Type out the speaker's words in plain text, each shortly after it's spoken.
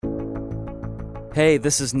Hey,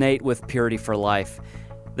 this is Nate with Purity for Life.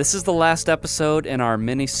 This is the last episode in our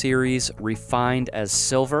mini-series, Refined as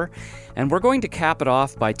Silver, and we're going to cap it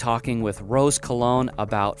off by talking with Rose Colón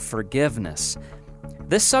about forgiveness.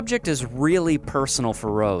 This subject is really personal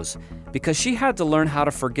for Rose because she had to learn how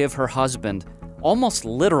to forgive her husband almost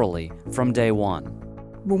literally from day one.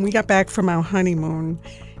 When we got back from our honeymoon,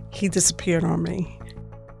 he disappeared on me.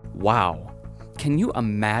 Wow. Can you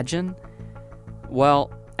imagine?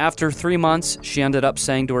 Well, after 3 months, she ended up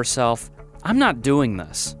saying to herself, I'm not doing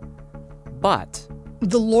this. But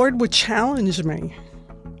the Lord would challenge me.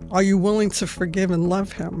 Are you willing to forgive and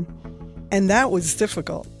love him? And that was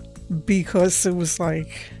difficult because it was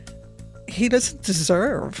like, he doesn't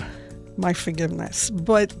deserve my forgiveness.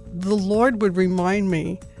 But the Lord would remind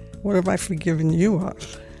me, what have I forgiven you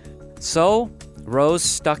of? So, Rose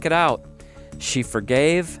stuck it out. She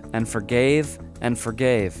forgave and forgave and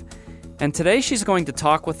forgave. And today she's going to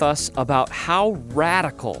talk with us about how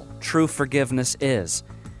radical true forgiveness is,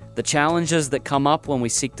 the challenges that come up when we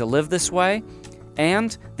seek to live this way,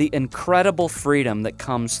 and the incredible freedom that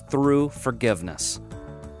comes through forgiveness.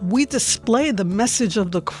 We display the message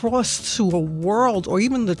of the cross to a world or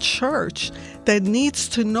even the church that needs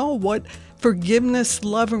to know what forgiveness,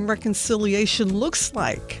 love, and reconciliation looks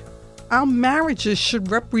like. Our marriages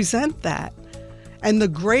should represent that. And the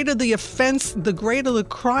greater the offense, the greater the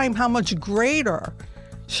crime, how much greater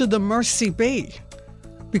should the mercy be?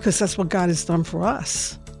 Because that's what God has done for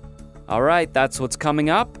us. All right, that's what's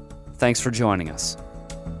coming up. Thanks for joining us.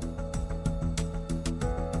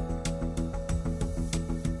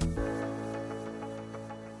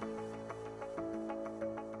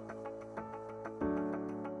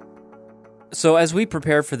 So as we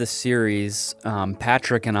prepared for this series,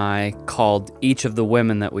 Patrick and I called each of the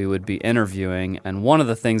women that we would be interviewing, and one of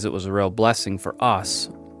the things that was a real blessing for us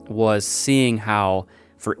was seeing how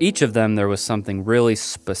for each of them there was something really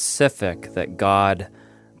specific that God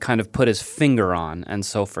kind of put his finger on. And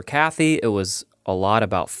so for Kathy, it was a lot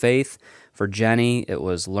about faith. For Jenny, it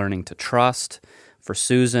was learning to trust. For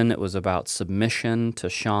Susan, it was about submission to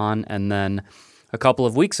Sean. And then a couple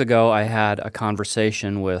of weeks ago, I had a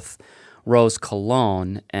conversation with Rose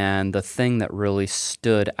Colón, and the thing that really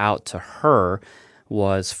stood out to her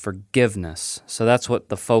was forgiveness. So that's what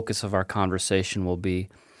the focus of our conversation will be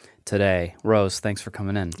today. Rose, thanks for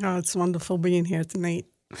coming in. Oh, it's wonderful being here tonight.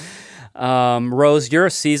 Rose, you're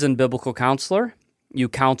a seasoned biblical counselor. You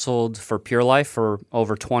counseled for Pure Life for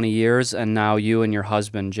over 20 years, and now you and your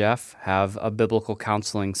husband, Jeff, have a biblical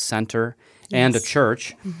counseling center and a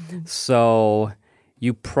church. Mm-hmm. So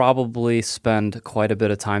you probably spend quite a bit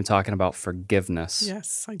of time talking about forgiveness.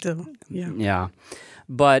 Yes, I do. Yeah. Yeah.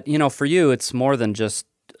 But, for you, it's more than just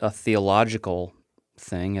a theological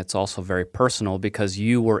thing. It's also very personal because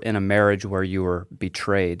you were in a marriage where you were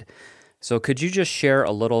betrayed. So could you just share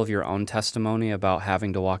a little of your own testimony about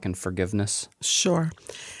having to walk in forgiveness? Sure.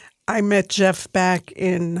 I met Jeff back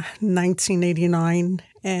in 1989,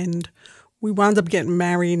 and we wound up getting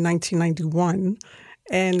married in 1991.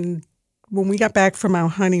 And when we got back from our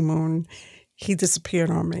honeymoon, he disappeared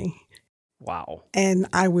on me. Wow. And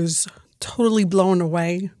I was totally blown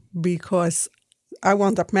away because I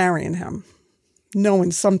wound up marrying him,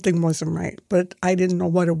 knowing something wasn't right. But I didn't know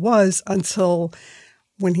what it was until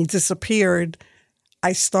when he disappeared,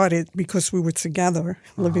 I started, because we were together,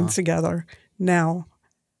 living together now,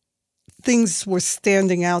 things were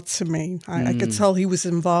standing out to me. I could tell he was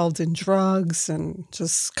involved in drugs and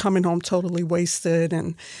just coming home totally wasted.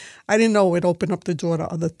 And I didn't know it opened up the door to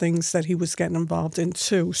other things that he was getting involved in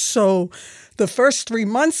too. So the first 3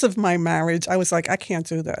 months of my marriage, I was like, I can't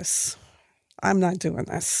do this. I'm not doing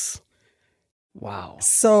this. Wow.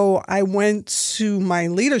 So I went to my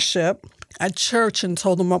leadership at church and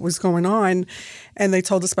told them what was going on. And they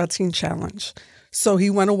told us about Teen Challenge. So he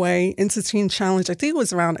went away into Teen Challenge. I think it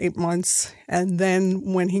was around 8 months. And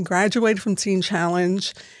then when he graduated from Teen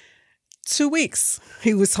Challenge, 2 weeks,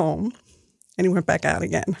 he was home and he went back out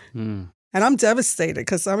again. And I'm devastated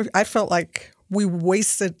because I felt like we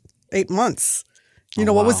wasted 8 months.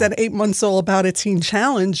 What was that 8 months all about at Teen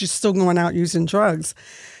Challenge? You're still going out using drugs.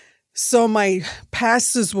 So my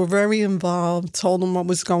pastors were very involved, told him what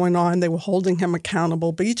was going on. They were holding him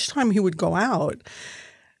accountable. But each time he would go out,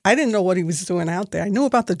 I didn't know what he was doing out there. I knew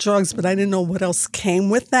about the drugs, but I didn't know what else came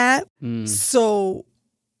with that. So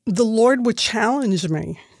the Lord would challenge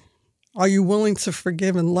me. Are you willing to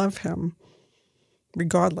forgive and love him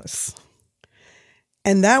regardless?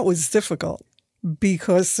 And that was difficult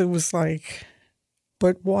because it was like,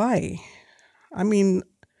 but why? I mean,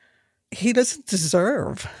 he doesn't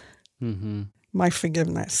deserve my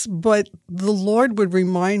forgiveness. But the Lord would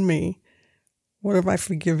remind me, what have I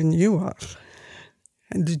forgiven you of?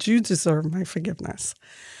 And did you deserve my forgiveness?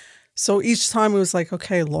 So each time it was like,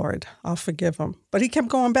 okay, Lord, I'll forgive him. But he kept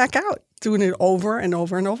going back out, doing it over and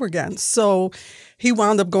over and over again. So he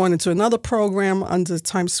wound up going into another program under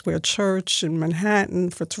Times Square Church in Manhattan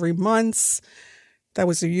for 3 months. That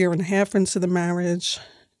was 1.5 years into the marriage.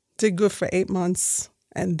 Did good for 8 months.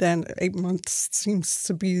 And then 8 months seems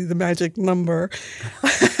to be the magic number.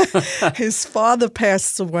 His father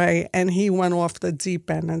passed away and he went off the deep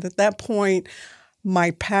end. And at that point,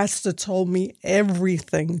 my pastor told me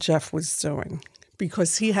everything Jeff was doing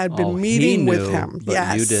because he had been meeting with him. But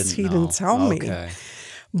yes, you didn't he know. didn't tell me.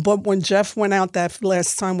 But when Jeff went out that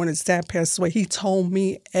last time when his dad passed away, he told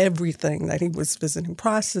me everything, that he was visiting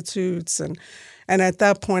prostitutes. And at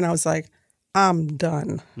that point, I was like, I'm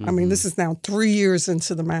done. Mm-hmm. I mean, this is now 3 years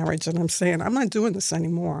into the marriage, and I'm saying, I'm not doing this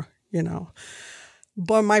anymore, you know.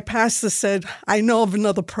 But my pastor said, I know of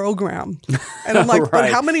another program. And I'm like,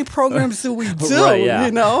 but how many programs do we do? Right, yeah.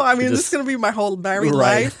 You know, I mean, this is going to be my whole married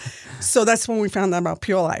life. So that's when we found out about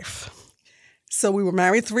Pure Life. So we were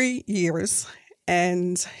married 3 years,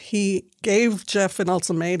 and he gave Jeff an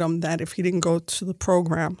ultimatum that if he didn't go to the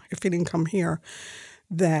program, if he didn't come here,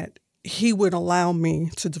 that he would allow me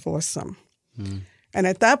to divorce him. And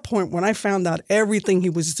at that point, when I found out everything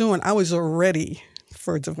he was doing, I was ready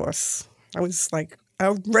for a divorce. I was like,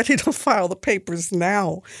 I'm ready to file the papers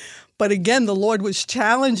now. But again, the Lord was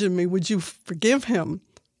challenging me. Would you forgive him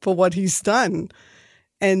for what he's done?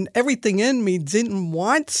 And everything in me didn't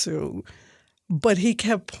want to. But he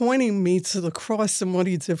kept pointing me to the cross and what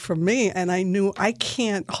he did for me. And I knew I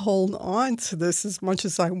can't hold on to this as much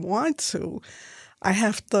as I want to. I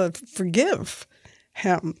have to forgive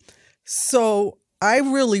him. So I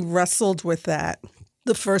really wrestled with that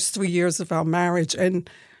the first 3 years of our marriage. And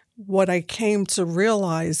what I came to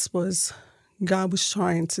realize was God was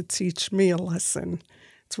trying to teach me a lesson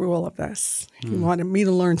through all of this. He wanted me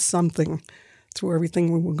to learn something through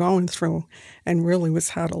everything we were going through, and really was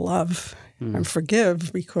how to love and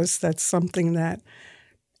forgive, because that's something that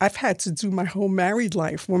I've had to do my whole married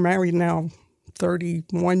life. We're married now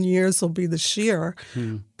 31 years will be this year,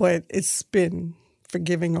 but it's been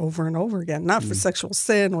forgiving over and over again, not for sexual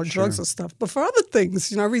sin or drugs or stuff, but for other things,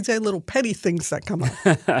 you know, everyday little petty things that come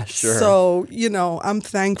up. So, you know, I'm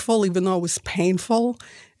thankful, even though it was painful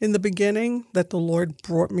in the beginning, that the Lord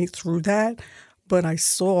brought me through that. But I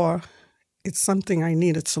saw it's something I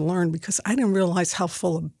needed to learn, because I didn't realize how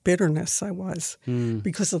full of bitterness I was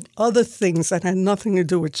because of other things that had nothing to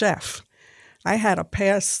do with Jeff. I had a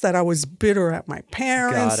past that I was bitter at my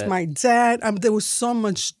parents, my dad. There was so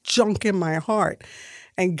much junk in my heart.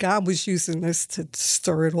 And God was using this to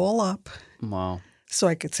stir it all up. Wow. So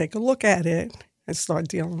I could take a look at it and start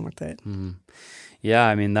dealing with it. Yeah,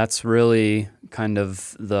 I mean, that's really kind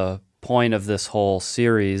of the point of this whole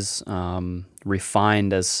series,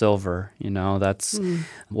 refined as silver. You know, that's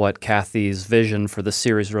what Kathy's vision for the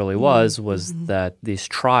series really was that these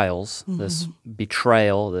trials, this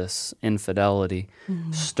betrayal, this infidelity,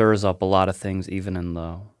 stirs up a lot of things even in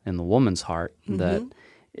the woman's heart that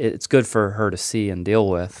it's good for her to see and deal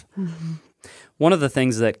with. One of the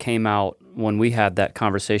things that came out when we had that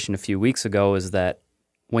conversation a few weeks ago is that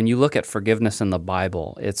when you look at forgiveness in the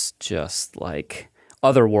Bible, it's just like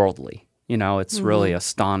otherworldly. You know, it's really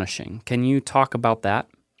astonishing. Can you talk about that?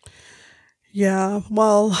 Yeah,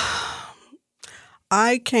 well,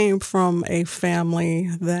 I came from a family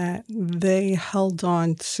that they held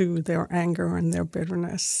on to their anger and their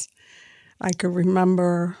bitterness. I could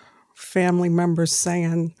remember family members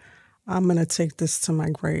saying, I'm going to take this to my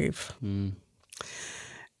grave.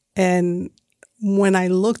 And when I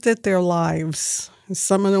looked at their lives,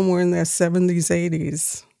 some of them were in their 70s,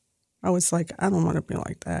 80s, I was like, I don't want to be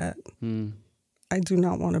like that. I do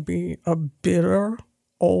not want to be a bitter,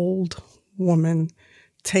 old woman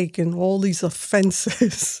taking all these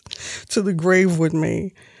offenses to the grave with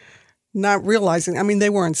me, not realizing, I mean, they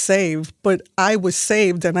weren't saved, but I was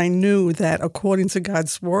saved, and I knew that according to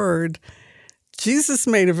God's word, Jesus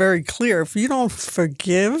made it very clear, if you don't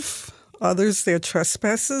forgive others their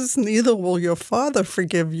trespasses, neither will your Father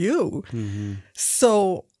forgive you.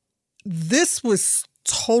 So this was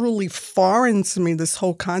totally foreign to me, this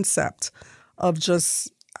whole concept of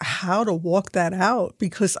just how to walk that out,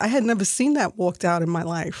 because I had never seen that walked out in my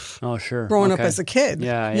life. Oh, sure. Growing up as a kid.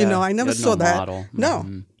 You know, I never saw that. Model.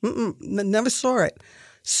 No, never saw it.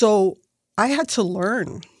 So I had to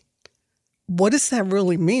learn, what does that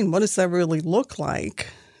really mean? What does that really look like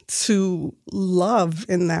to love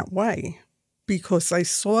in that way? Because I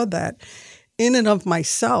saw that in and of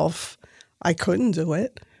myself, I couldn't do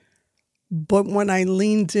it. But when I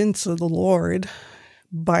leaned into the Lord,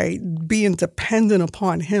 by being dependent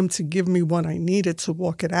upon him to give me what I needed to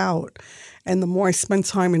walk it out. And the more I spent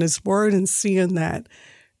time in his word and seeing that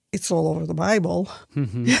it's all over the Bible,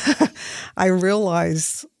 I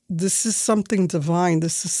realized this is something divine.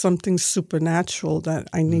 This is something supernatural that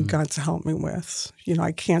I need God to help me with.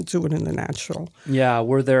 I can't do it in the natural. Yeah.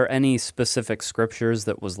 Were there any specific scriptures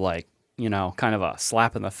that was like, kind of a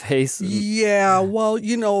slap in the face? Yeah. Well,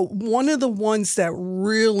 one of the ones that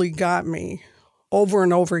really got me over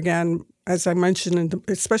and over again, as I mentioned,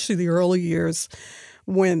 especially the early years,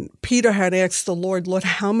 when Peter had asked the Lord, Lord,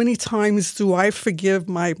 how many times do I forgive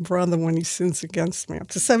my brother when he sins against me? Up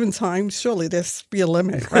to 7 times? Surely there's be a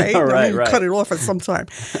limit, right? Right. Cut it off at some time.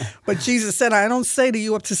 But Jesus said, I don't say to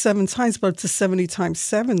you up to 7 times, but up to 70 times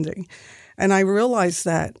 70. And I realized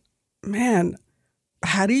that, man,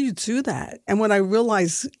 how do you do that? And when I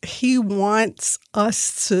realized he wants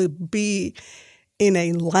us to be in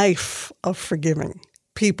a life of forgiving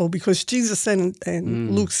people, because Jesus said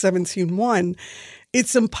in Luke 17:1,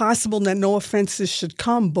 it's impossible that no offenses should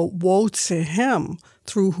come, but woe to him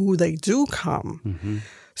through who they do come.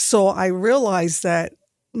 So I realized that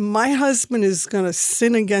my husband is going to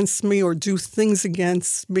sin against me or do things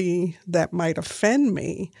against me that might offend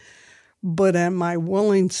me, but am I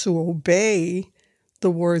willing to obey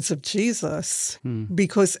the words of Jesus?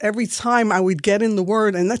 Because every time I would get in the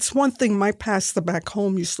word, and that's one thing my pastor back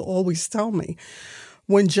home used to always tell me,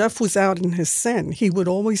 when Jeff was out in his sin, he would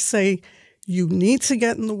always say, you need to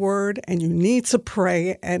get in the word and you need to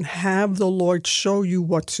pray and have the Lord show you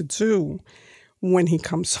what to do when he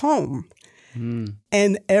comes home.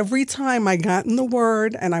 And every time I got in the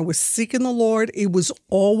word and I was seeking the Lord, it was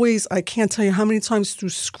always, I can't tell you how many times through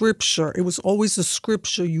scripture, it was always the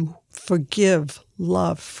scripture, you forgive,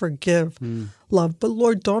 love, forgive, love. But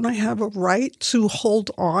Lord, don't I have a right to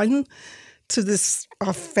hold on to this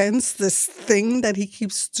offense, this thing that he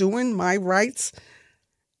keeps doing, my rights?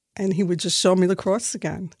 And he would just show me the cross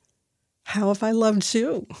again. How have I loved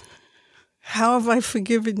you? How have I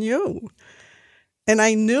forgiven you? And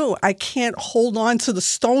I knew I can't hold on to the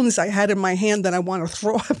stones I had in my hand that I want to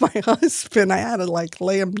throw at my husband. I had to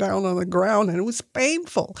lay him down on the ground, and it was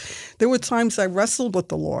painful. There were times I wrestled with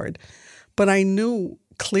the Lord, but I knew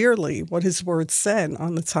clearly what his word said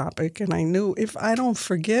on the topic. And I knew if I don't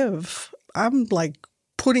forgive, I'm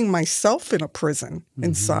putting myself in a prison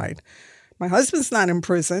inside. My husband's not in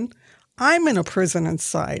prison. I'm in a prison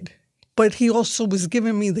inside. But he also was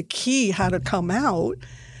giving me the key how to come out.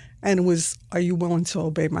 And it was, are you willing to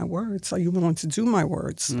obey my words? Are you willing to do my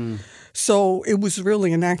words? So it was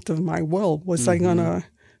really an act of my will. Was I going to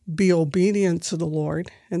be obedient to the Lord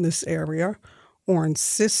in this area or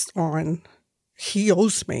insist on he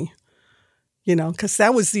owes me? Because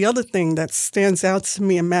that was the other thing that stands out to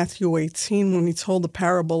me in Matthew 18 when he told the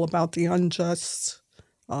parable about the unjust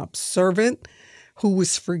servant who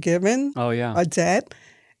was forgiven a debt,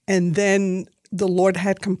 and then the Lord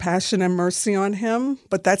had compassion and mercy on him,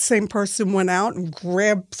 but that same person went out and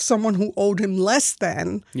grabbed someone who owed him less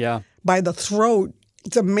than by the throat,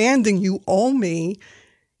 demanding, you owe me.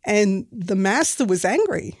 And the master was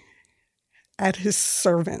angry at his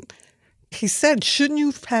servant. He said, shouldn't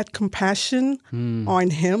you have had compassion on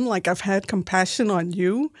him like I've had compassion on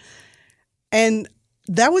you? And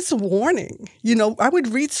that was a warning. I would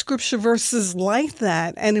read scripture verses like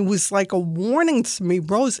that, and it was like a warning to me,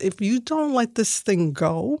 Rose, if you don't let this thing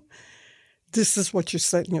go, this is what you're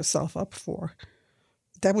setting yourself up for.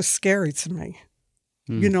 That was scary to me.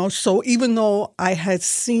 So even though I had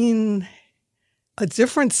seen a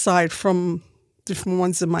different side from different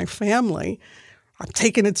ones in my family, I've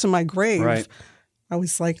taken it to my grave. Right. I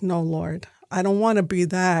was like, no, Lord, I don't want to be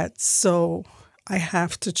that. So I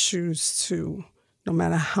have to choose to, no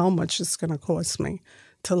matter how much it's going to cost me,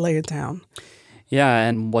 to lay it down. Yeah,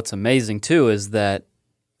 and what's amazing, too, is that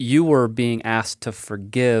you were being asked to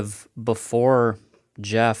forgive before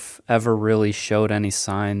Jeff ever really showed any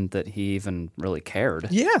sign that he even really cared.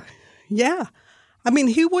 Yeah. I mean,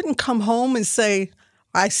 he wouldn't come home and say,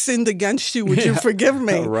 I sinned against you, would you forgive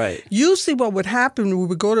me? Right. Usually what would happen, we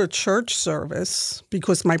would go to a church service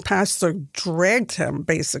because my pastor dragged him,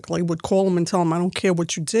 basically, would call him and tell him, I don't care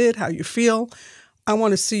what you did, how you feel. I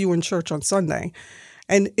want to see you in church on Sunday.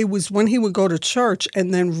 And it was when he would go to church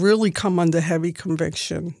and then really come under heavy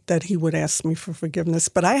conviction that he would ask me for forgiveness.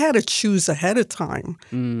 But I had to choose ahead of time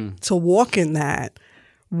to walk in that,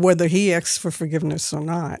 whether he asked for forgiveness or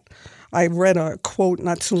not. I read a quote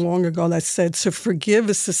not too long ago that said, to forgive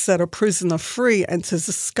is to set a prisoner free and to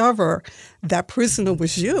discover that prisoner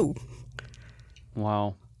was you.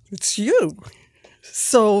 Wow. It's you.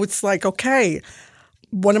 So it's like, okay,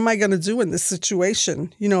 what am I going to do in this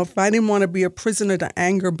situation? If I didn't want to be a prisoner to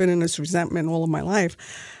anger, bitterness, resentment all of my life,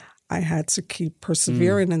 I had to keep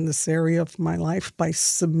persevering in this area of my life by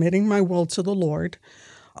submitting my will to the Lord,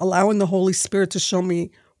 allowing the Holy Spirit to show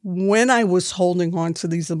me when I was holding on to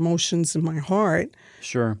these emotions in my heart.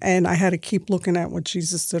 Sure. And I had to keep looking at what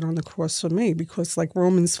Jesus did on the cross for me, because like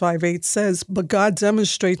Romans 5:8 says, but God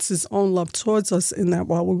demonstrates his own love towards us in that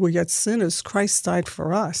while we were yet sinners, Christ died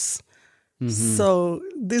for us. Mm-hmm. So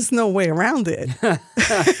there's no way around it.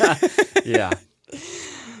 Yeah.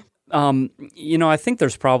 I think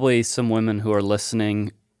there's probably some women who are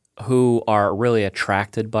listening who are really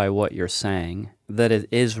attracted by what you're saying, that it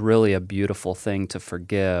is really a beautiful thing to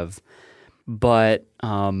forgive. But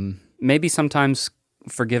maybe sometimes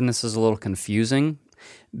forgiveness is a little confusing,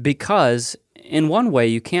 because in one way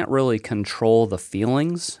you can't really control the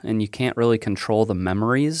feelings and you can't really control the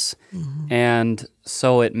memories. Mm-hmm. And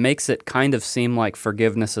so it makes it kind of seem like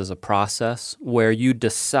forgiveness is a process where you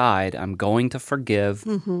decide, I'm going to forgive,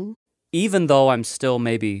 even though I'm still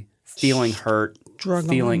maybe feeling hurt,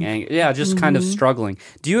 feeling angry. Yeah, just kind of struggling.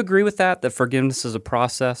 Do you agree with that forgiveness is a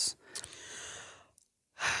process?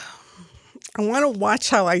 I want to watch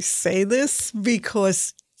how I say this,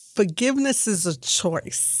 because forgiveness is a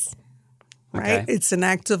choice, right? Okay. It's an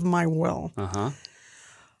act of my will. Uh-huh.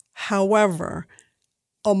 However,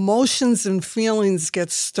 emotions and feelings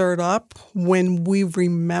get stirred up when we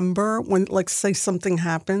remember, when, like, say something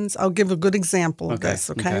happens. I'll give a good example of this,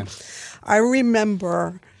 okay? I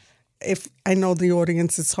remember, if I know the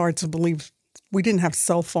audience, it's hard to believe we didn't have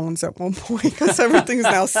cell phones at one point, because everything's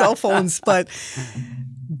now cell phones, but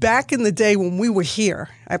back in the day when we were here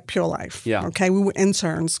at Pure Life, we were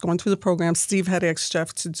interns going through the program. Steve had asked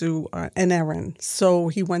Jeff to do an errand. So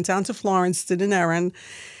he went down to Florence, did an errand.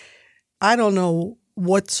 I don't know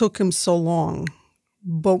what took him so long,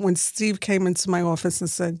 but when Steve came into my office and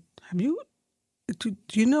said, do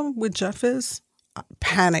you know where Jeff is?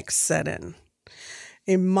 Panic set in.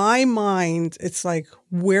 In my mind, it's like,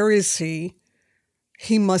 where is he?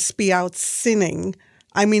 He must be out sinning.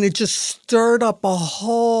 I mean, it just stirred up a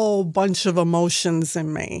whole bunch of emotions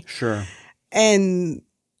in me. Sure. And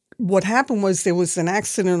what happened was there was an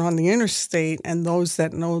accident on the interstate, and those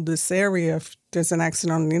that know this area, if there's an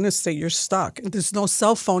accident on the interstate, you're stuck. There's no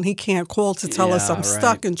cell phone. He can't call to tell us I'm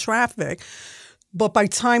stuck in traffic. But by the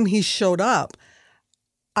time he showed up,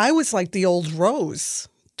 I was like the old Rose,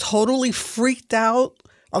 totally freaked out,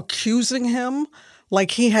 accusing him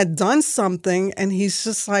like he had done something, and he's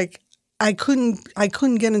just like, I couldn't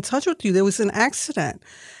get in touch with you. There was an accident.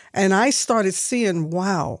 And I started seeing,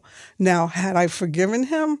 wow. Now, had I forgiven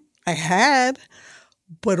him? I had.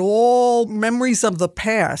 But all memories of the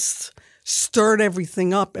past stirred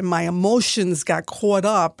everything up, and my emotions got caught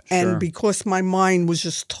up. Sure. And because my mind was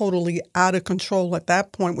just totally out of control at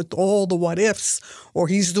that point with all the what ifs, or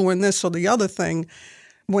he's doing this or the other thing,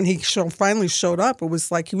 when he finally showed up, it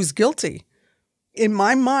was like he was guilty. In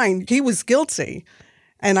my mind, he was guilty.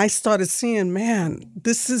 And I started seeing, man,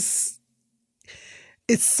 it's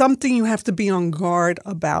something you have to be on guard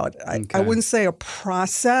about. I wouldn't say a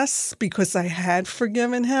process, because I had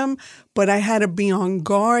forgiven him, but I had to be on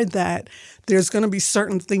guard that there's going to be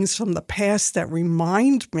certain things from the past that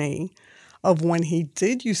remind me of when he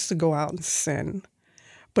did used to go out and sin.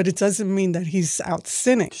 But it doesn't mean that he's out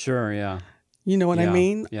sinning. Sure, yeah. You know what I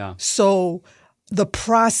mean? Yeah. So the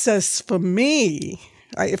process for me,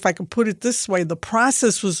 if I could put it this way, the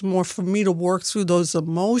process was more for me to work through those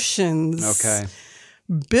emotions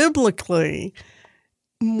biblically,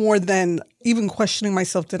 more than even questioning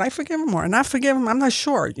myself, did I forgive him or not forgive him? I'm not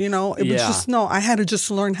sure. It was just, I had to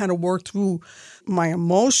just learn how to work through my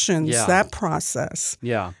emotions, that process,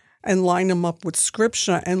 and line them up with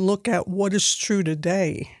Scripture and look at what is true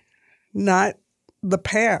today, not the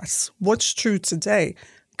past. What's true today?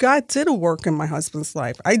 God did a work in my husband's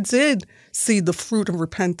life. I did see the fruit of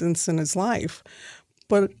repentance in his life.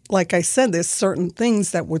 But like I said, there's certain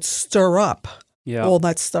things that would stir up all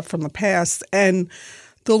that stuff from the past. And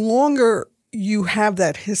the longer you have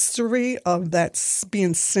that history of that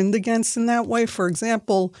being sinned against in that way, for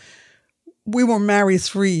example, we were married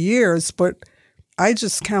 3 years, but I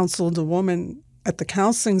just counseled a woman at the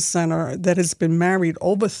counseling center that has been married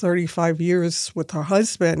over 35 years with her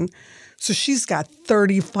husband. So she's got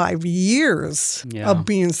 35 years of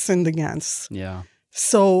being sinned against. Yeah.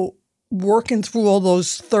 So working through all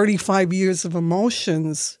those 35 years of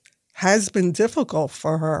emotions has been difficult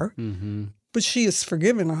for her, but she has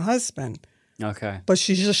forgiven her husband. Okay. But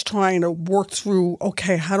she's just trying to work through,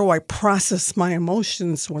 okay, how do I process my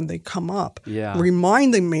emotions when they come up? Yeah.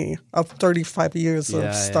 Reminding me of 35 years Yeah,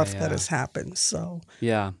 of stuff yeah. that has happened. So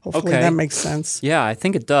Yeah. hopefully Okay. that makes sense. Yeah, I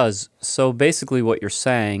think it does. So basically what you're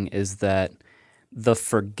saying is that the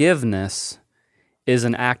forgiveness is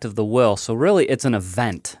an act of the will. So really it's an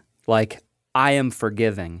event. Like, I am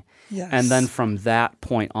forgiving. Yes. And then from that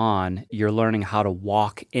point on, you're learning how to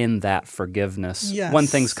walk in that forgiveness Yes. when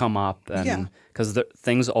things come up. Yeah. And because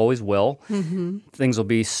things always will. Mm-hmm. Things will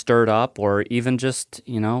be stirred up, or even just,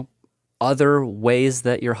 other ways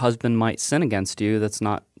that your husband might sin against you that's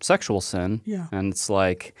not sexual sin. Yeah. And it's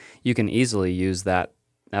like you can easily use that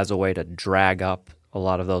as a way to drag up a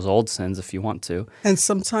lot of those old sins if you want to. And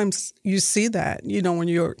sometimes you see that, when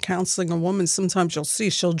you're counseling a woman, sometimes you'll see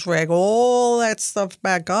she'll drag all that stuff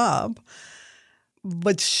back up.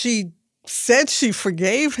 But she said she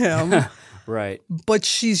forgave him. Right. But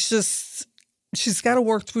she's got to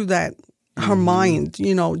work through that, her mind,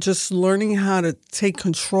 just learning how to take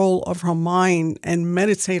control of her mind and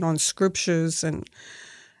meditate on scriptures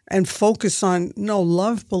and focus on,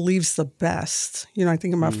 love believes the best. I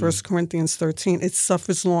think about 1 Corinthians 13, it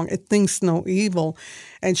suffers long, it thinks no evil.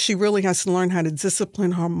 And she really has to learn how to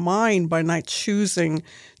discipline her mind by not choosing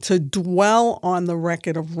to dwell on the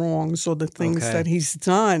record of wrongs or the things that he's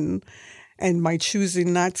done, and by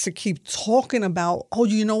choosing not to keep talking about, oh,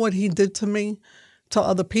 you know what he did to me, to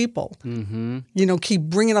other people. Mm-hmm. Keep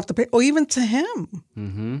bringing up or even to him.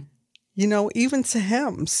 Mm-hmm. Even to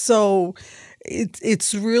him. So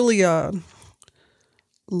it's really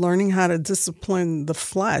learning how to discipline the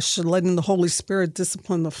flesh, letting the Holy Spirit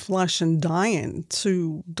discipline the flesh and dying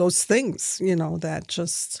to those things, that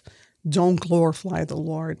just don't glorify the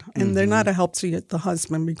Lord. And they're not a help to the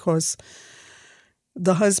husband, because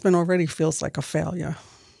the husband already feels like a failure.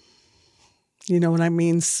 You know what I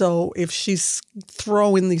mean? So if she's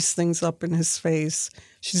throwing these things up in his face,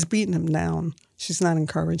 she's beating him down. She's not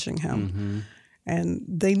encouraging him. Mm-hmm. And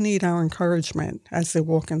they need our encouragement as they're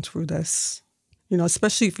walking through this.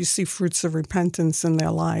 Especially if you see fruits of repentance in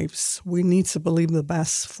their lives, we need to believe the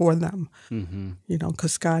best for them,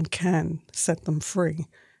 because God can set them free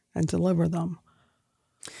and deliver them.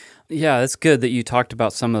 Yeah, it's good that you talked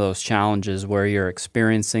about some of those challenges where you're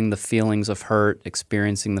experiencing the feelings of hurt,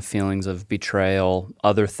 experiencing the feelings of betrayal.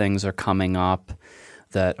 Other things are coming up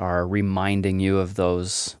that are reminding you of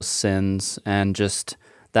those sins, and just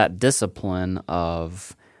that discipline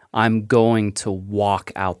of, I'm going to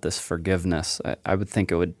walk out this forgiveness. I would think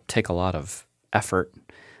it would take a lot of effort,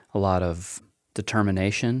 a lot of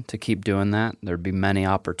determination to keep doing that. There'd be many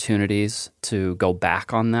opportunities to go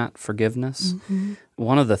back on that forgiveness. Mm-hmm.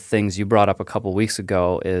 One of the things you brought up a couple weeks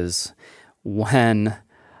ago is when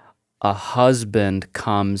a husband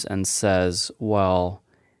comes and says, well,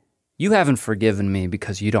 you haven't forgiven me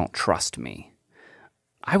because you don't trust me.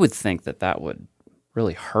 I would think that would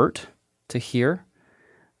really hurt to hear.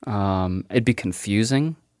 It'd be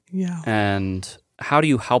confusing. Yeah. And how do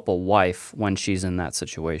you help a wife when she's in that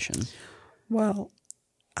situation? Well,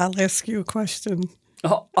 I'll ask you a question.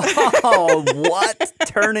 Oh, what?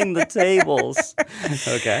 Turning the tables.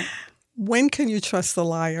 Okay. When can you trust a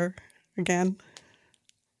liar again?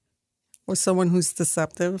 Or someone who's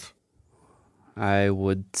deceptive? I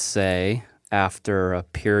would say after a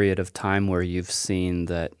period of time where you've seen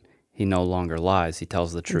that he no longer lies, he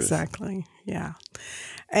tells the truth. Exactly, yeah.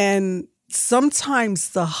 And sometimes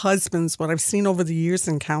the husbands, what I've seen over the years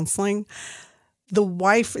in counseling, the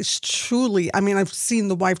wife is truly, I've seen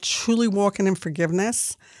the wife truly walking in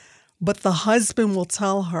forgiveness, but the husband will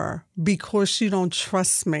tell her, because you don't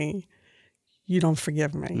trust me, you don't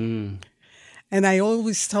forgive me. Mm. And I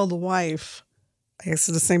always tell the wife, I ask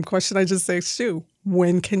her the same question I just asked you.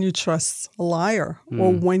 When can you trust a liar?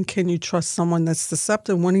 Or when can you trust someone that's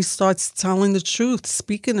deceptive? When he starts telling the truth,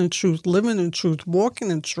 speaking in truth, living in truth,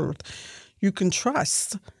 walking in truth, you can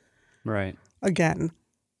trust. Right. Again.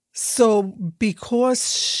 So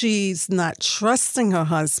because she's not trusting her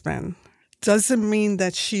husband doesn't mean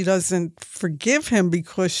that she doesn't forgive him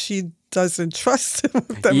because she doesn't trust him,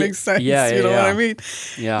 if that makes sense. Yeah, you know what I mean?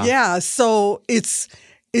 Yeah. Yeah. So it's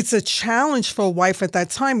a challenge for a wife at that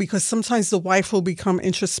time, because sometimes the wife will become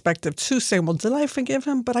introspective too, saying, well, did I forgive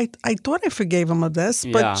him? But I thought I forgave him of this.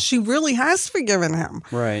 Yeah. But she really has forgiven him.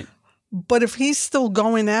 Right. But if he's still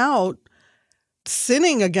going out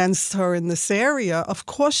sinning against her in this area, of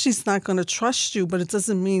course she's not going to trust you, but it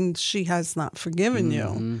doesn't mean she has not forgiven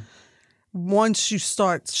you. once you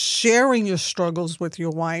start sharing your struggles with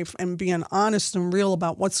your wife and being honest and real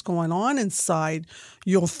about what's going on inside,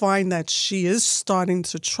 you'll find that she is starting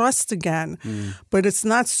to trust again. But it's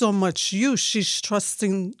not so much you. She's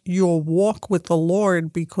trusting your walk with the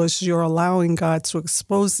Lord because you're allowing God to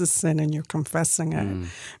expose the sin and you're confessing it.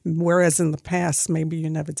 Whereas in the past, maybe you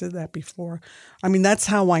never did that before. I mean, that's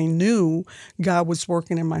how I knew God was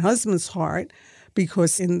working in my husband's heart.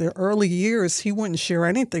 Because in the early years, he wouldn't share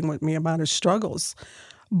anything with me about his struggles.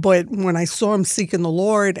 But when I saw him seeking the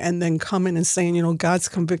Lord and then coming and saying, you know, God's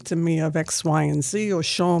convicted me of X, Y, and Z, or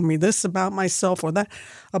showing me this about myself or that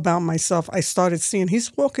about myself, I started seeing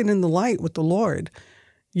he's walking in the light with the Lord.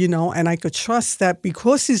 You know, and I could trust that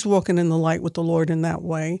because he's walking in the light with the Lord in that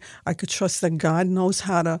way, I could trust that God knows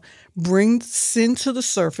how to bring sin to the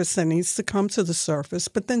surface that needs to come to the surface.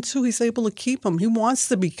 But then, too, he's able to keep him. He wants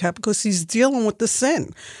to be kept because he's dealing with the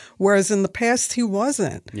sin, whereas in the past he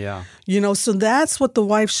wasn't. Yeah. You know, so that's what the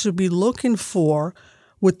wife should be looking for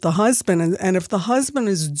with the husband. And if the husband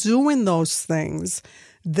is doing those things,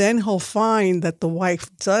 then he'll find that the wife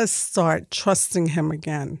does start trusting him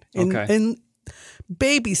again. In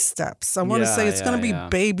baby steps. I want to say it's going to be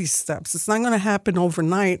baby steps. It's not going to happen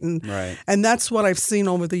overnight. And that's what I've seen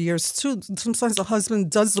over the years, too. Sometimes the husband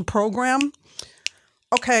does the program.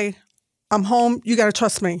 Okay, I'm home. You got to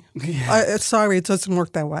trust me. Sorry, it doesn't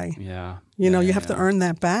work that way. Yeah. You know, you have to earn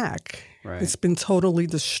that back. Right. It's been totally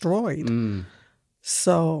destroyed.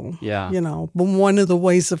 So, yeah. You know, but one of the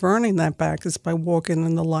ways of earning that back is by walking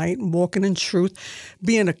in the light and walking in truth,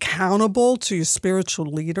 being accountable to your spiritual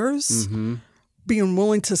leaders, being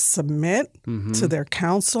willing to submit to their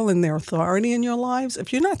counsel and their authority in your lives.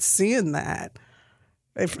 If you're not seeing that,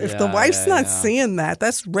 if the wife's not seeing that,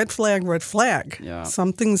 that's red flag, red flag. Yeah.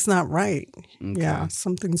 Something's not right. Okay. Yeah,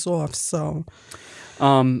 something's off. So,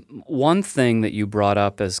 one thing that you brought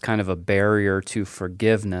up as kind of a barrier to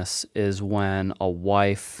forgiveness is when a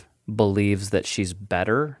wife believes that she's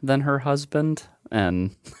better than her husband.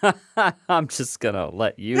 And I'm just going to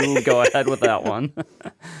let you go ahead with that one.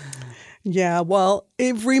 Yeah, well,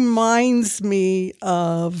 it reminds me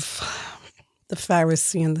of the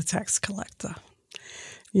Pharisee and the tax collector.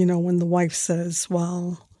 You know, when the wife says,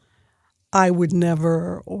 well, I would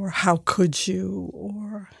never, or how could you,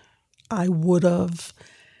 or I would have.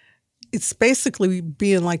 It's basically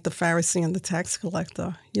being like the Pharisee and the tax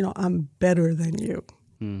collector. You know, I'm better than you.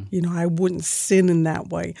 You know, I wouldn't sin in that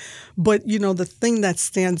way. But, you know, the thing that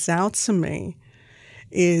stands out to me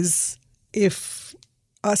is if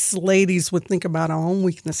us ladies would think about our own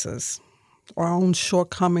weaknesses or our own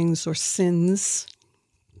shortcomings or sins,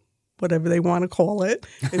 whatever they want to call it.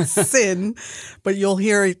 It's sin, but you'll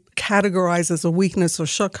hear it categorized as a weakness or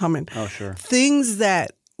shortcoming. Oh, sure. Things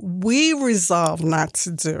that we resolve not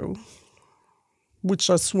to do,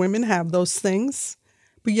 which us women have those things,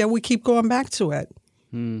 but yet we keep going back to it.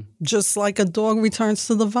 Just like a dog returns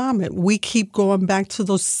to the vomit. We keep going back to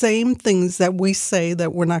those same things that we say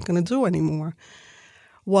that we're not going to do anymore.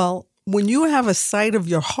 Well, when you have a sight of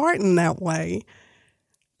your heart in that way,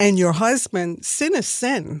 and your husband, sin is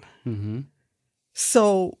sin.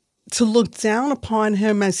 So to look down upon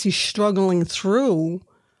him as he's struggling through,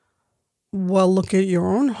 well, look at your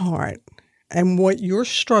own heart and what you're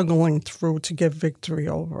struggling through to get victory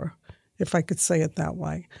over, if I could say it that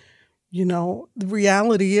way. You know, the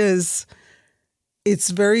reality is it's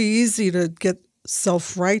very easy to get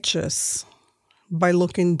self-righteous by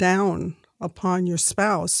looking down upon your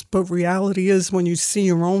spouse. But reality is when you see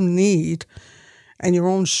your own need and your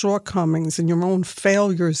own shortcomings and your own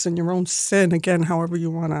failures and your own sin, again, however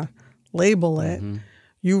you want to label it,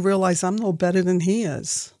 you realize I'm no better than he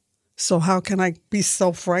is. So how can I be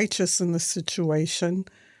self-righteous in this situation?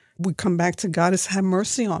 We come back to God has had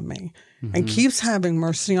mercy on me and keeps having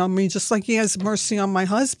mercy on me just like he has mercy on my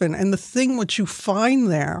husband. And the thing what you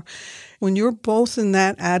find there, when you're both in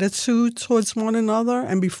that attitude towards one another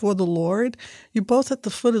and before the Lord, you're both at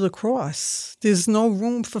the foot of the cross. There's no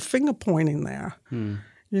room for finger pointing there. You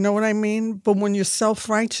know what I mean? But when you're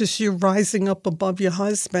self-righteous, you're rising up above your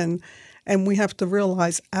husband. And we have to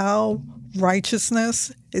realize our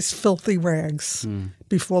righteousness is filthy rags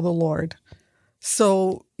before the Lord.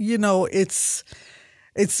 So, you know, it's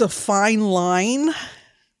a fine line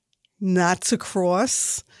not to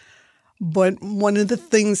cross. But one of the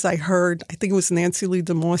things I heard, I think it was Nancy Lee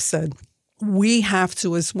DeMoore said, we have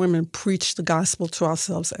to, as women, preach the gospel to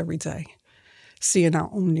ourselves every day, seeing our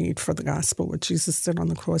own need for the gospel, what Jesus did on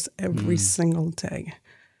the cross every single day.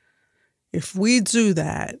 If we do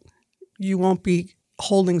that, you won't be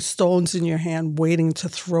holding stones in your hand waiting to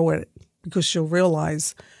throw it because you'll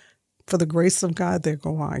realize For the grace of God, there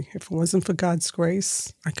go I. If it wasn't for God's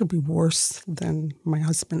grace, I could be worse than my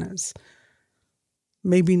husband is.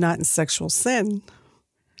 Maybe not in sexual sin,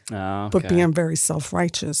 but being very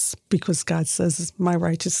self-righteous, because God says my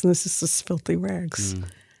righteousness is as filthy rags.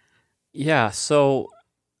 Yeah, so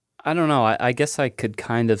I don't know. I guess I could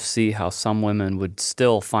kind of see how some women would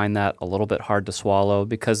still find that a little bit hard to swallow,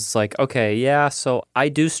 because it's like, okay, yeah, so I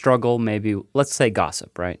do struggle, maybe, let's say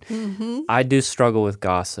gossip, right? I do struggle with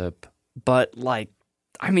gossip, but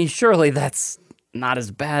surely that's not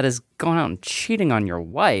as bad as going out and cheating on your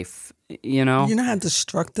wife, you know? You know how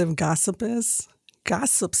destructive gossip is?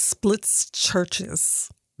 Gossip splits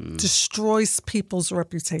churches, destroys people's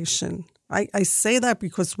reputation. I say that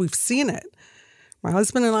because we've seen it. My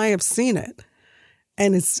husband and I have seen it.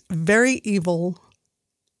 And it's very evil.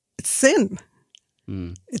 It's sin.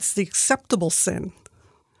 It's the acceptable sin,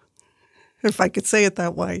 if I could say it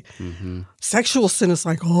that way. Sexual sin is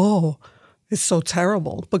like, oh, it's so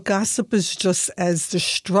terrible. But gossip is just as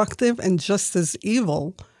destructive and just as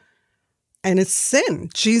evil. And it's sin.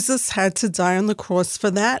 Jesus had to die on the cross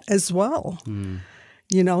for that as well.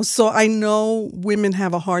 You know, so I know women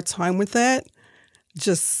have a hard time with that,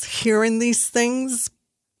 just hearing these things.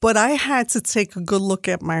 But I had to take a good look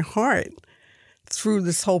at my heart through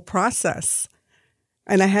this whole process.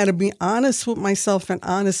 And I had to be honest with myself and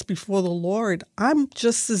honest before the Lord. I'm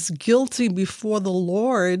just as guilty before the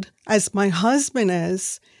Lord as my husband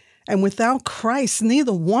is. And without Christ,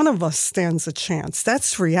 neither one of us stands a chance.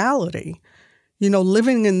 That's reality. You know,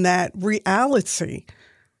 living in that reality.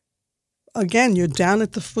 Again, you're down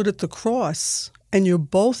at the foot of the cross, and you're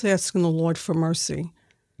both asking the Lord for mercy.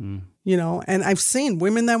 You know, and I've seen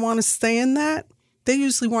women that want to stay in that, they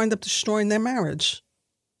usually wind up destroying their marriage.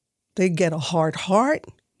 They get a hard heart,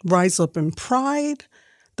 rise up in pride.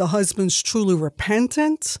 The husband's truly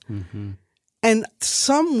repentant. And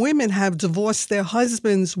some women have divorced their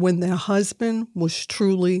husbands when their husband was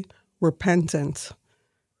truly repentant.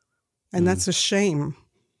 And that's a shame.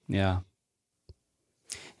 Yeah.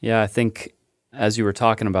 Yeah, I think as you were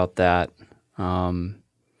talking about that,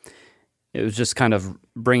 it was just kind of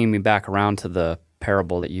bringing me back around to the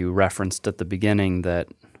parable that you referenced at the beginning, that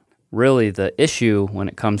really the issue when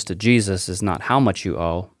it comes to Jesus is not how much you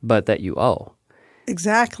owe, but that you owe.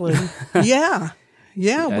 Exactly. Yeah.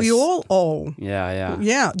 Yeah, yes. We all owe. Yeah.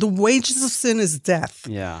 Yeah, the wages of sin is death.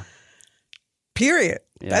 Yeah. Period.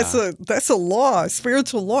 Yeah. That's a law, a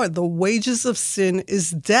spiritual law. The wages of sin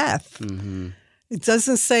is death. It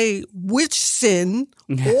doesn't say which sin,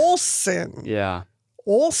 all sin. Yeah.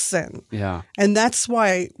 All sin. Yeah. And that's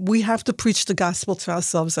why we have to preach the gospel to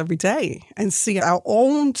ourselves every day and see our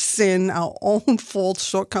own sin, our own faults,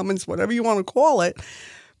 shortcomings, whatever you want to call it.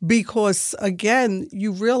 Because, again,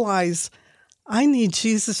 you realize I need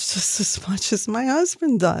Jesus just as much as my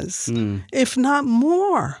husband does, if not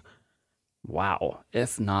more. Wow.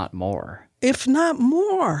 If not more. If not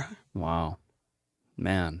more. Wow.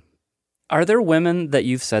 Man. Are there women that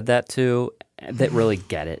you've said that to that really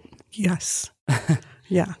get it? Yes.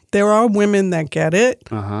 Yeah. There are women that get it,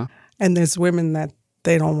 and there's women that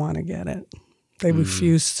they don't want to get it. They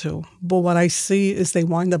refuse to. But what I see is they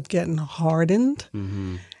wind up getting hardened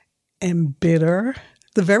and bitter.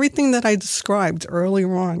 The very thing that I described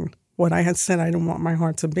earlier on, what I had said I didn't want my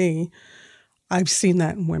heart to be, I've seen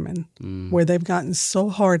that in women, where they've gotten so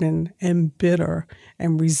hardened and bitter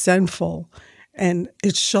and resentful, and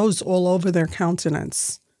it shows all over their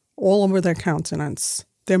countenance, all over their countenance.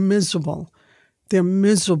 They're miserable. They're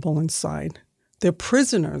miserable inside. They're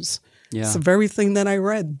prisoners. Yeah. It's the very thing that I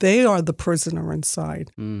read. They are the prisoner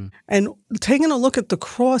inside. And taking a look at the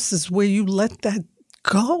cross is where you let that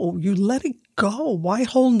go. You let it go. Why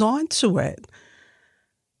hold on to it?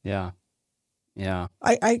 Yeah. Yeah.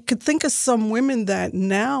 I could think of some women that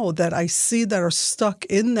now that I see that are stuck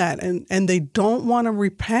in that, and they don't want to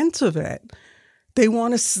repent of it. They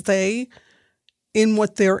want to stay in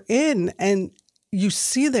what they're in, and you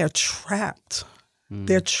see they're trapped.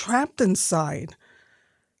 They're trapped inside.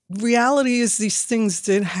 Reality is these things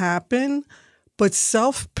did happen, but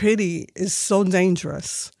self-pity is so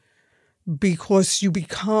dangerous because you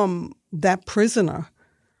become that prisoner.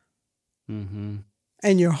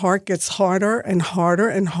 And your heart gets harder and harder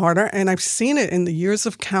and harder. And I've seen it in the years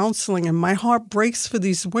of counseling, and my heart breaks for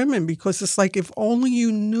these women because it's like, if only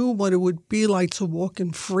you knew what it would be like to walk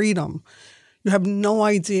in freedom. You have no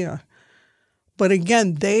idea. But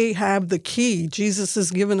again, they have the key. Jesus has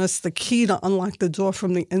given us the key to unlock the door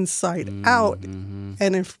from the inside out.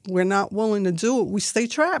 And if we're not willing to do it, we stay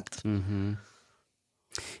trapped.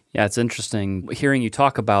 Yeah, it's interesting hearing you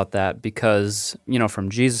talk about that because, you know, from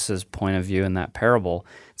Jesus's point of view in that parable,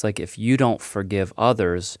 it's like if you don't forgive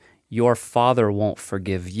others, your Father won't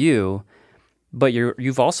forgive you. But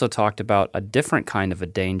you've also talked about a different kind of a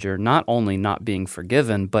danger, not only not being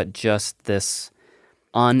forgiven, but just this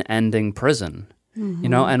unending prison.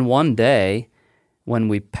 And one day when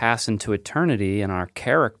we pass into eternity and our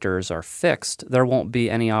characters are fixed, there won't be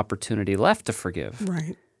any opportunity left to forgive.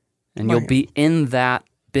 Right. And you'll be in that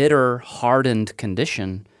bitter, hardened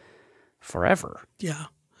condition forever. Yeah.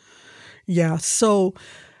 Yeah. So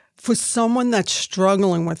for someone that's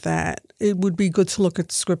struggling with that, it would be good to look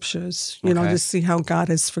at scriptures, to see how God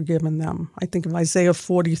has forgiven them. I think of Isaiah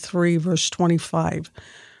 43, verse 25,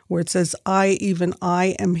 where it says, I, even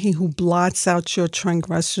I, am he who blots out your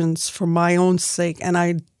transgressions for my own sake, and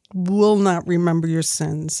I will not remember your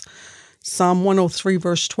sins. Psalm 103,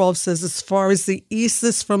 verse 12 says, as far as the east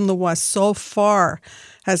is from the west, so far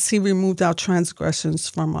has he removed our transgressions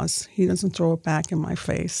from us. He doesn't throw it back in my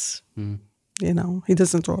face. He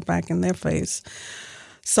doesn't throw it back in their face.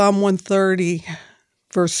 Psalm 130,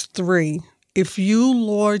 verse 3, if you,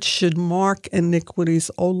 Lord, should mark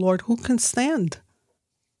iniquities, O Lord, who can stand?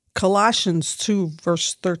 Colossians 2,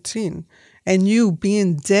 verse 13, and you,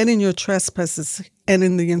 being dead in your trespasses and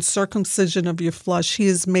in the uncircumcision of your flesh, he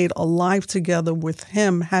is made alive together with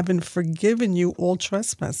him, having forgiven you all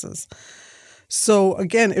trespasses. So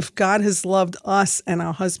again, if God has loved us and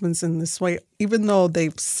our husbands in this way, even though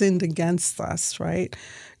they've sinned against us, right?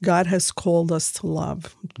 God has called us to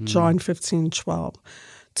love. John 15:12.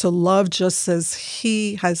 To love just as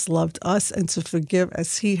he has loved us, and to forgive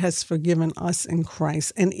as he has forgiven us in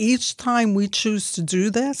Christ. And each time we choose to do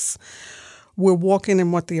this, we're walking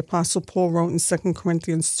in what the Apostle Paul wrote in 2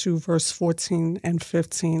 Corinthians 2, verse 14 and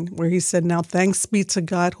 15, where he said, now thanks be to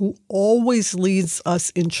God who always leads us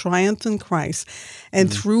in triumph in Christ,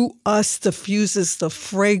 and through us diffuses the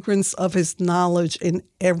fragrance of his knowledge in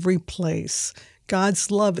every place.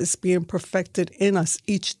 God's love is being perfected in us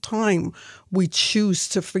each time we choose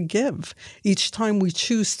to forgive, each time we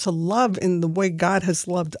choose to love in the way God has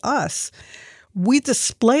loved us. We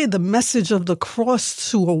display the message of the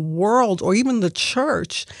cross to a world, or even the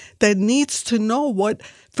church, that needs to know what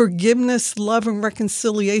forgiveness, love, and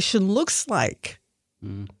reconciliation looks like.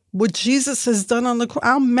 What Jesus has done on the cross.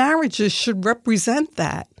 Our marriages should represent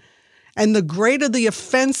that. And the greater the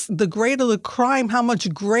offense, the greater the crime, how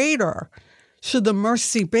much greater should the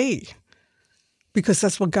mercy be? Because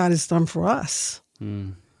that's what God has done for us.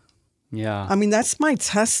 Yeah. I mean, that's my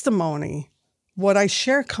testimony. What I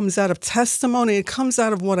share comes out of testimony. It comes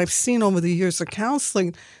out of what I've seen over the years of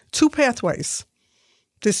counseling. Two pathways.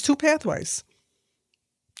 There's two pathways.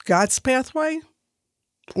 God's pathway,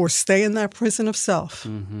 or stay in that prison of self.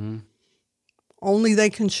 Only they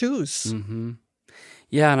can choose.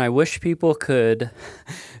 Yeah, and I wish people could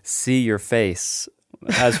see your face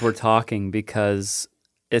as we're talking, because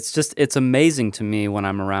it's amazing to me when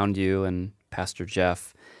I'm around you and Pastor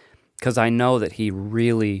Jeff, because I know that he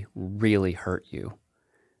really, really hurt you.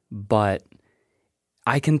 But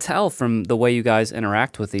I can tell from the way you guys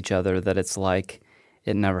interact with each other that it's like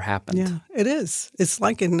it never happened. Yeah, it is. It's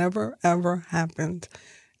like it never, ever happened.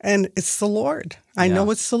 And it's the Lord. I know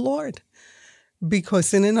it's the Lord.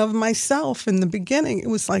 Because in and of myself, in the beginning, it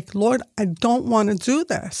was like, Lord, I don't want to do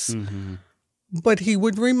this. But he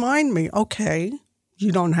would remind me, okay,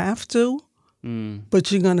 you don't have to.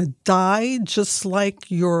 But you're going to die just like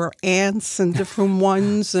your aunts and different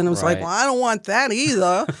ones. And it was like, well, I don't want that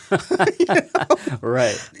either.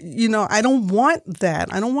 Right. I don't want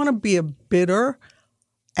that. I don't want to be a bitter,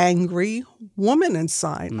 angry woman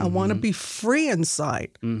inside. I want to be free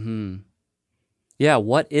inside. Yeah,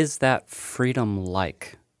 what is that freedom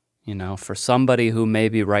like? For somebody who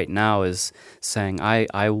maybe right now is saying,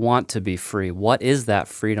 I want to be free. What is that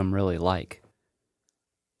freedom really like?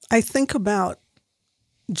 I think about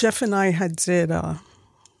Jeff and I had did a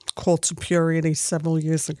Call to Purity several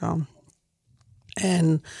years ago.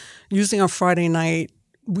 And using our Friday night,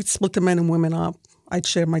 we'd split the men and women up. I'd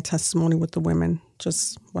share my testimony with the women,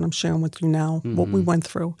 just what I'm sharing with you now, what we went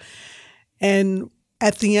through. And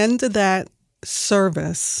at the end of that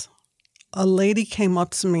service, a lady came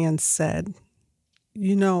up to me and said,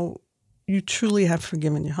 you truly have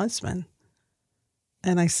forgiven your husband.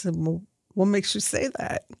 And I said, well, what makes you say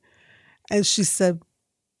that? And she said,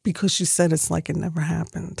 because she said it's like it never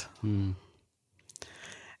happened.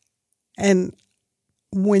 And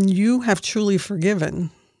when you have truly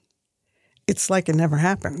forgiven, it's like it never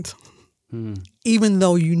happened. Even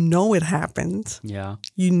though you know it happened. Yeah.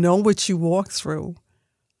 You know what you walked through.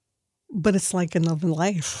 But it's like another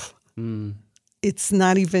life. It's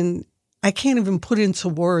not even, I can't even put into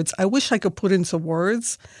words. I wish I could put into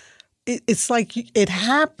words. It's like it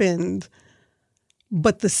happened,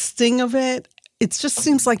 but the sting of it it just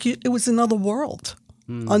seems like it was another world,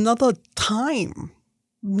 another time,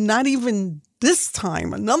 not even this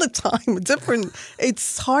time, another time, different.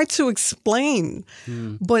 It's hard to explain.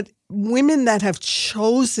 But women that have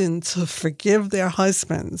chosen to forgive their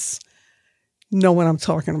husbands know what I'm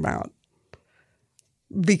talking about.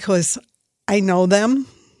 Because I know them,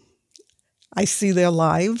 I see their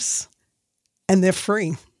lives, and they're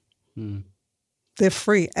free. They're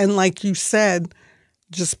free. And like you said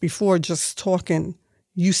just before, just talking,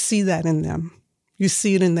 you see that in them. You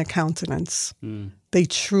see it in their countenance. They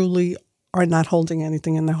truly are not holding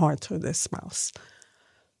anything in their heart toward their spouse.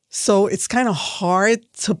 So it's kind of hard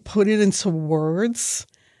to put it into words.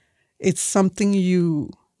 It's something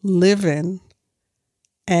you live in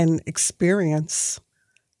and experience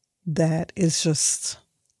that is just,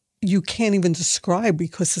 you can't even describe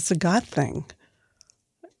because it's a God thing.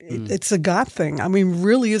 It's a God thing. I mean,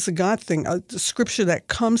 really is a God thing. The scripture that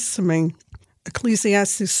comes to me,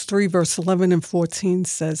 Ecclesiastes 3, verse 11 and 14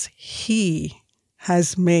 says, He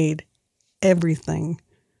has made everything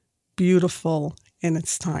beautiful in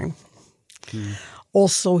its time.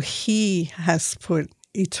 Also, He has put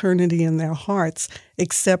eternity in their hearts,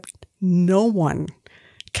 except no one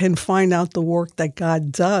can find out the work that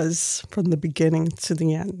God does from the beginning to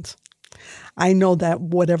the end. I know that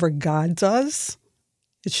whatever God does,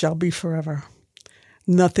 it shall be forever.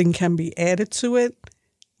 Nothing can be added to it,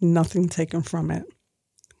 nothing taken from it.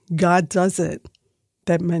 God does it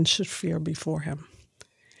that men should fear before Him.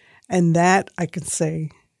 And that, I can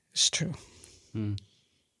say, is true.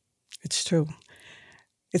 It's true.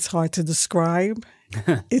 It's hard to describe.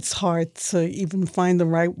 It's hard to even find the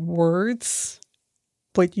right words.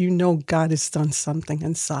 But you know God has done something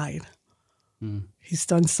inside. He's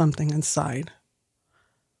done something inside.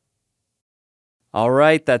 All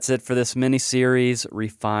right, that's it for this mini-series,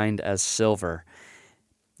 Refined as Silver.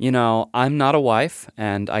 You know, I'm not a wife,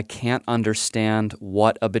 and I can't understand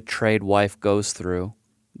what a betrayed wife goes through,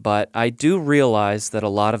 but I do realize that a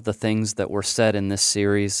lot of the things that were said in this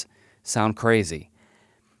series sound crazy.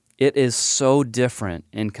 It is so different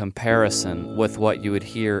in comparison with what you would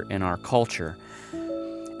hear in our culture.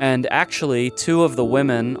 And actually, 2 of the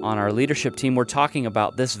women on our leadership team were talking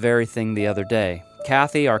about this very thing the other day.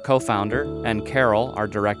 Kathy, our co-founder, and Carol, our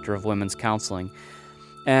director of women's counseling.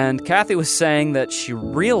 And Kathy was saying that she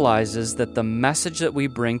realizes that the message that we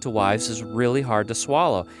bring to wives is really hard to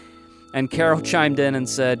swallow. And Carol chimed in and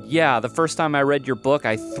said, yeah, the first time I read your book,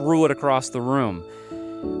 I threw it across the room.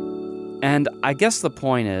 And I guess the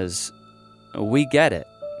point is, we get it.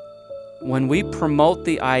 When we promote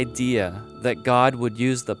the idea that God would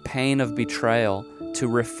use the pain of betrayal to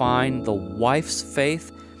refine the wife's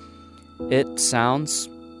faith, it sounds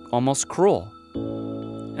almost cruel.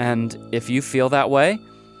 And if you feel that way,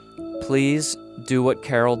 please do what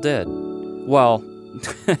Carol did. Well,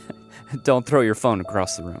 don't throw your phone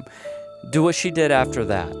across the room. Do what she did after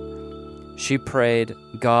that. She prayed,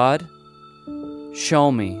 God,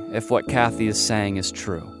 show me if what Kathy is saying is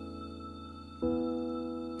true.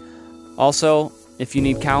 Also, if you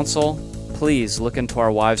need counsel, please look into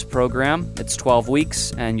our Wives program. It's 12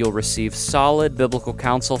 weeks, and you'll receive solid biblical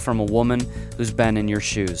counsel from a woman who's been in your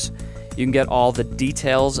shoes. You can get all the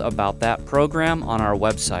details about that program on our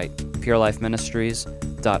website,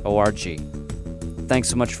 purelifeministries.org. Thanks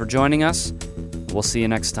so much for joining us. We'll see you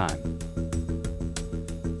next time.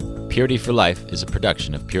 Purity for Life is a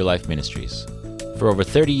production of Pure Life Ministries. For over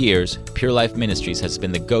 30 years, Pure Life Ministries has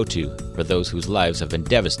been the go-to for those whose lives have been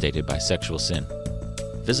devastated by sexual sin.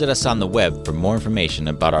 Visit us on the web for more information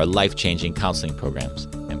about our life-changing counseling programs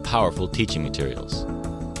and powerful teaching materials.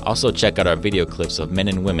 Also check out our video clips of men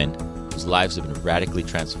and women whose lives have been radically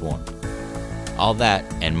transformed. All that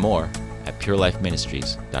and more at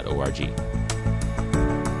purelifeministries.org.